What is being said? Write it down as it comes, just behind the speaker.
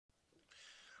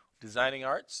Designing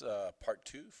Arts, Part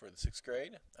 2 for the 6th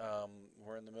grade.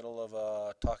 We're in the middle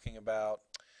of talking about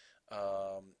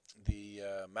the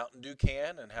Mountain Dew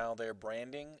can and how their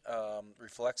branding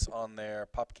reflects on their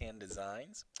pop can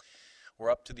designs.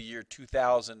 We're up to the year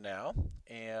 2000 now,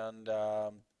 and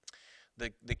the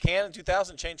can in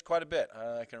 2000 changed quite a bit.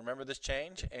 I can remember this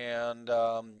change, and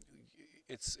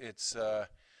it's a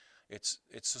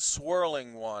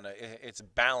swirling one. It's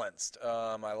balanced.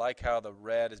 I like how the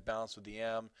red is balanced with the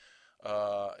M,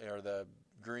 or the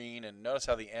green, and notice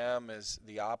how the M is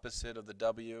the opposite of the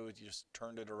W. You just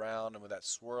turned it around, and with that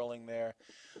swirling there.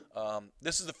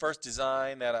 This is the first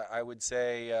design that I would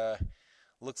say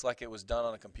looks like it was done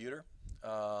on a computer.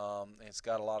 It's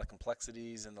got a lot of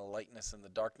complexities in the lightness and the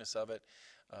darkness of it.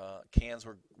 Cans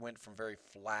went from very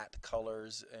flat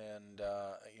colors, and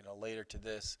later to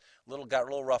this, got a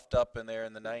little roughed up in there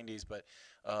in the 90s. But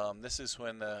this is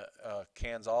when the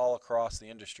cans all across the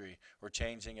industry were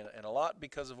changing, and a lot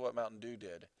because of what Mountain Dew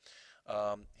did.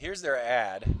 Here's their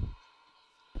ad. You're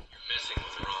messing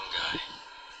with the wrong guy.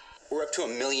 We're up to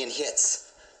 1 million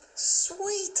hits.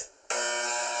 Sweet.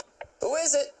 Who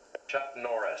is it? Chuck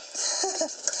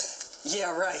Norris.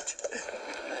 Yeah, right.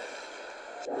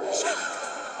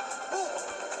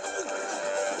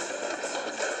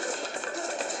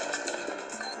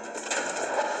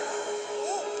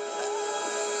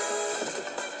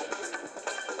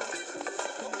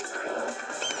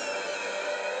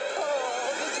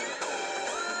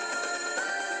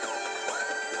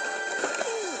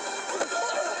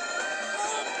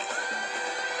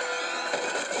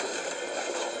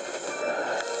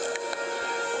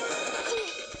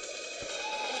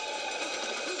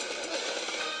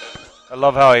 I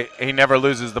love how he never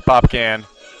loses the pop can. You're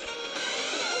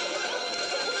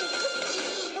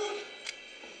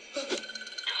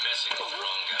messing with the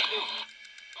wrong guy.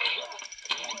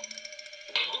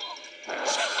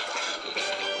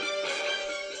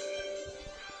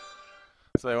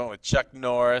 So they went with Chuck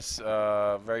Norris,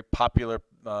 very popular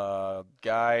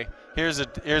guy.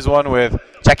 Here's one with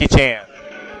Jackie Chan.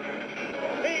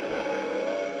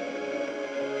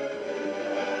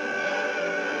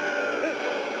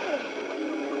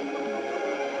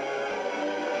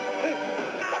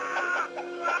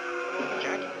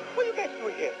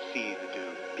 See the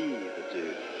dude, be the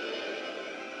dude.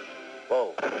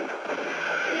 Whoa.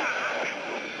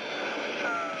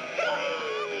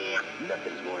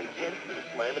 Nothing's more intense than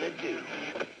slamming a dude.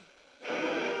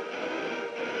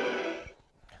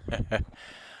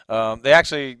 They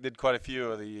actually did quite a few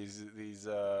of these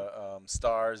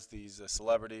stars, these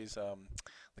celebrities,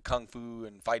 the kung fu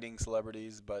and fighting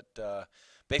celebrities. But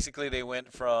basically, they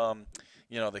went from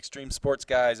the extreme sports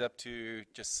guys up to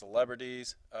just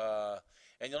celebrities.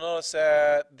 And you'll notice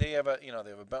that they have a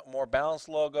more balanced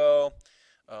logo.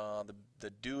 The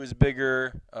Dew is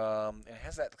bigger. And it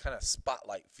has that kind of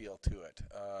spotlight feel to it,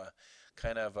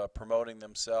 kind of promoting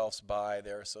themselves by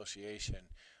their association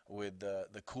with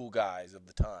the cool guys of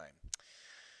the time.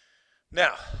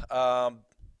 Now,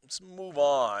 let's move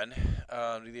on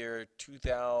to the year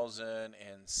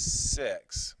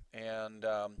 2006. And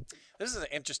this is an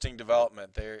interesting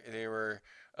development. They were,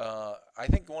 I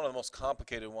think, one of the most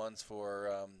complicated ones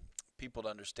for people to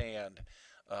understand,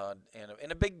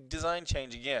 and a big design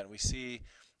change again. We see,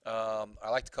 I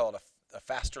like to call it a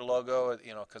faster logo,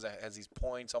 because it has these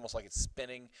points, almost like it's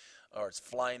spinning or it's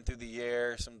flying through the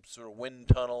air, some sort of wind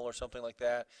tunnel or something like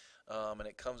that. And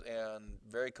it comes in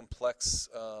very complex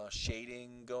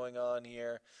shading going on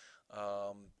here.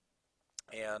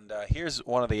 And here's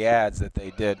one of the ads that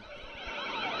they did.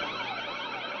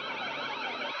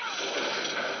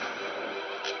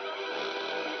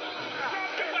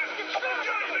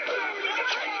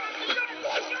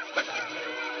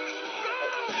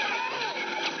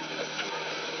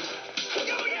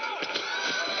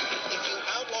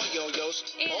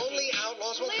 Only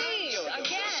outlaws will have yo-yos.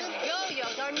 Again,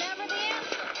 yo-yos are never the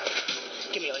answer.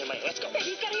 Give me all your money. Let's go.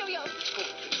 He's got a yo-yo.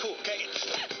 Cool. Okay.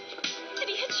 Did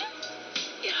he hit you?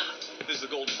 Yeah. This is the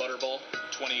Golden Butterball,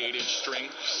 28-inch string,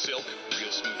 silk,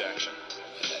 real smooth action.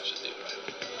 That should do it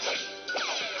right.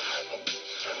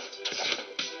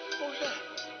 What was that?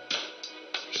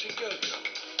 She yo-yo.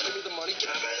 Give me the money. Give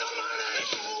me the money!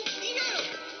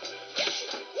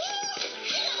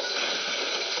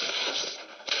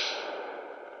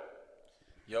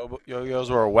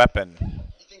 Yo-yos were a weapon.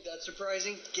 You think that's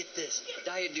surprising? Get this.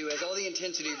 Diet Dew has all the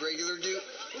intensity of regular Dew.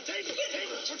 We're taking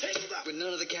it. With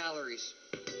none of the calories.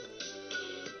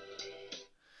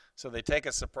 So they take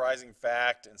a surprising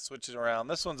fact and switch it around.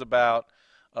 This one's about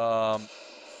men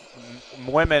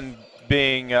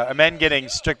getting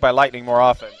struck by lightning more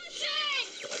often.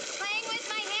 Playing with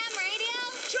my ham radio?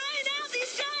 Trying out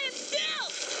these giant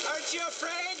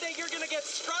afraid that you're gonna get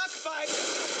struck by...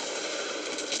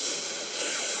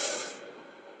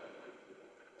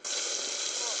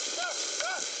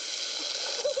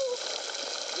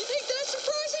 You think that's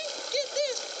surprising? Get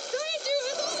this. Diet Dew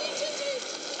has all the intensity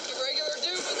of regular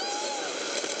Dew, but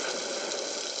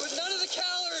with none of the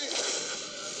calories.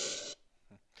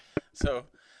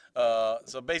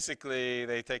 So basically,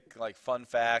 they take like fun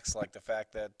facts, like the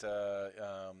fact that the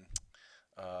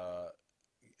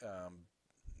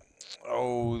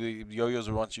yo-yos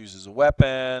were once used as a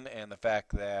weapon, and the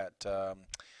fact that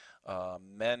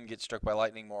men get struck by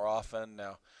lightning more often.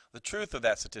 Now, the truth of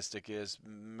that statistic is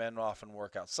men often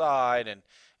work outside, and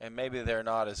maybe they're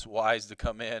not as wise to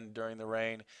come in during the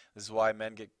rain. This is why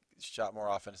men get shot more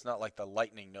often. It's not like the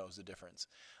lightning knows the difference.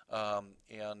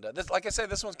 This, like I said,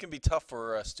 this one can be tough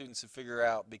for students to figure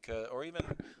out, because, or even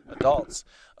adults.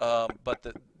 But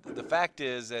the fact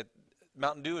is that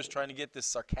Mountain Dew is trying to get this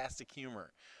sarcastic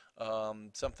humor.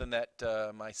 Something that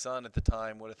my son at the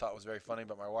time would have thought was very funny,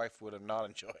 but my wife would have not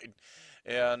enjoyed.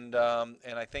 And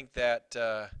I think that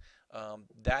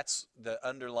that's the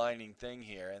underlining thing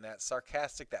here. And that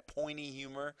sarcastic, that pointy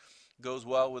humor goes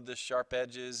well with the sharp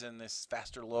edges and this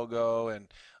faster logo.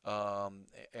 And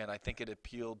I think it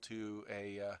appealed to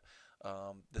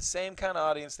the same kind of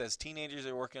audience as teenagers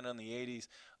are working in the 80s.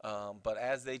 But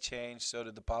as they change, so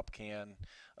did the pop can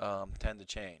tend to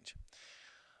change.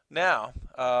 Now,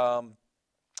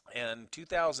 in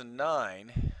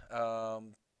 2009,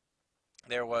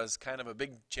 there was kind of a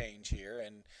big change here,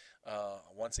 and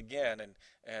once again,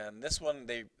 and this one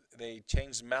they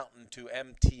changed Mountain to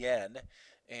MTN,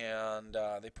 and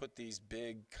they put these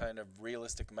big kind of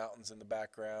realistic mountains in the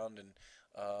background, and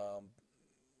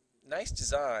nice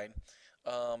design,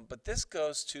 but this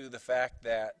goes to the fact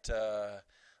that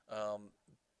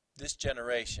this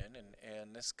generation,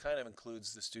 and this kind of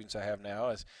includes the students I have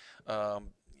now,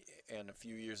 and a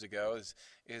few years ago,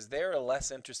 is they're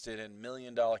less interested in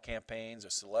million-dollar campaigns or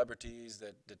celebrities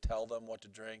that tell them what to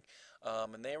drink,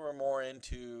 and they were more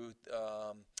into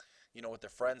what their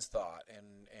friends thought,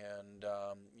 and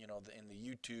in the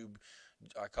YouTube,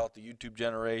 I call it the YouTube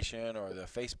generation or the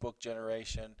Facebook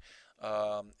generation,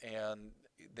 and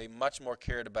they much more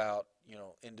cared about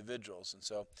individuals. And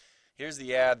so here's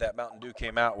the ad that Mountain Dew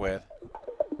came out with.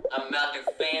 I'm a Mountain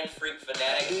Dew fan, freak,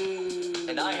 fanatic,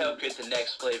 and I help get the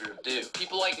next flavor of Dew.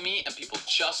 People like me and people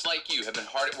just like you have been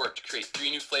hard at work to create 3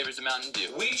 new flavors of Mountain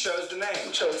Dew. We chose the name.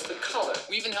 We chose the color.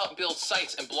 We even helped build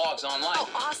sites and blogs online. How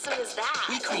awesome is that?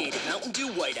 We created Mountain Dew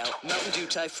Whiteout, Mountain Dew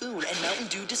Typhoon, and Mountain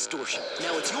Dew Distortion.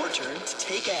 Now it's your turn to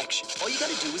take action. All you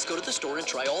gotta do is go to the store and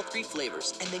try all 3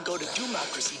 flavors, and then go to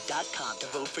Dewmocracy.com to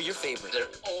vote for your favorite. They're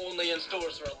only in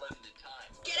stores for a limited time.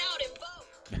 Get out and vote.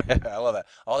 I love that.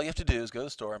 All you have to do is go to the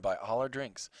store and buy all our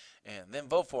drinks, and then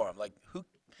vote for them. Like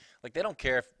they don't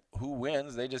care who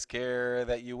wins; they just care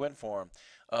that you win for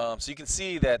them. So you can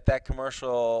see that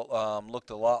commercial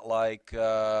looked a lot like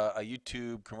a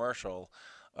YouTube commercial,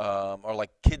 or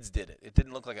like kids did it. It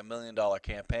didn't look like $1 million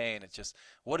campaign. It's just,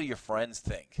 what do your friends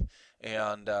think?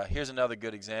 And here's another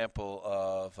good example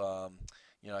of,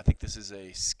 I think this is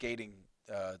a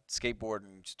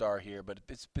skateboarding star here, but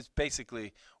it's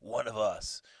basically one of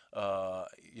us,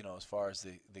 as far as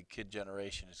the kid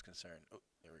generation is concerned. Oh,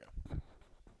 there we go.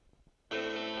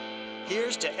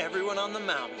 Here's to everyone on the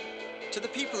mountain, to the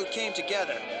people who came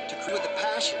together to create with a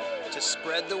passion to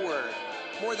spread the word.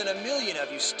 More than 1 million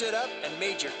of you stood up and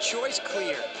made your choice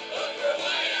clear.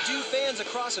 Dew fans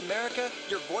across America,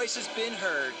 your voice has been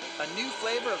heard. A new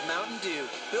flavor of Mountain Dew,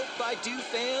 built by Dew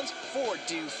fans for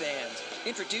Dew fans.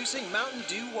 Introducing Mountain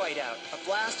Dew Whiteout, a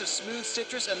blast of smooth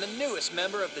citrus and the newest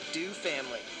member of the Dew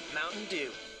family. Mountain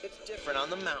Dew. It's different on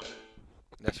the mountain.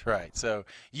 That's right. So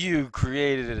you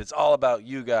created it. It's all about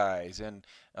you guys. And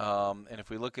if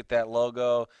we look at that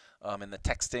logo in the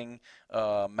texting,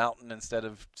 mountain, instead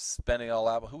of spelling it all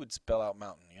out, who would spell out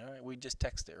mountain? We just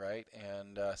text it, right?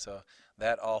 And so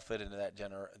that all fit into that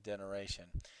generation.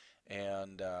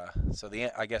 And so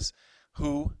I guess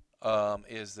who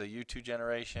is the U2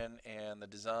 generation, and the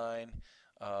design,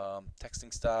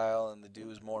 texting style, and the Dew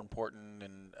is more important,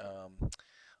 and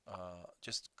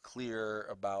just clear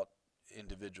about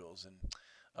individuals. And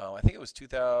I think it was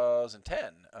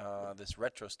 2010 this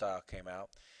retro style came out,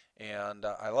 and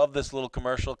I love this little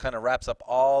commercial. Kind of wraps up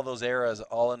all those eras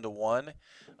all into one,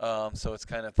 so it's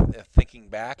kind of thinking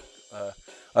back,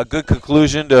 a good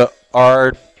conclusion to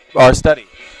our study.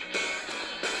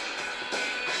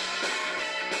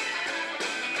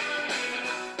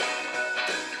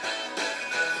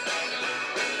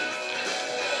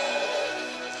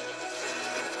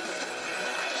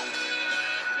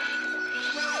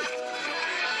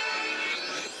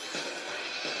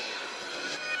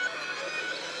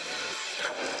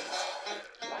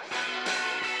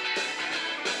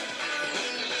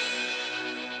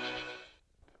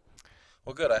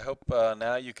 Well, good. I hope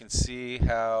now you can see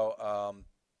how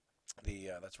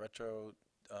that's retro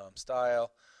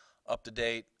style, up to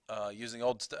date, using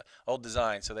old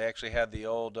design. So they actually had the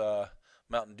old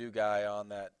Mountain Dew guy on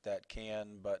that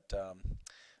can, but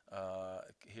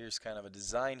here's kind of a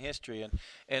design history,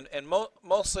 and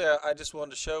mostly I just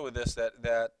wanted to show with this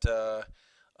that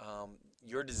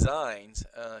your designs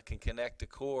can connect the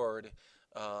chord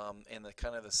and the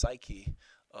kind of the psyche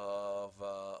of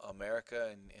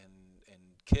America and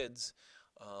kids,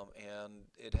 and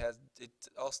it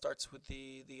all starts with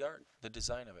the art, the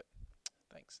design of it.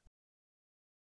 Thanks.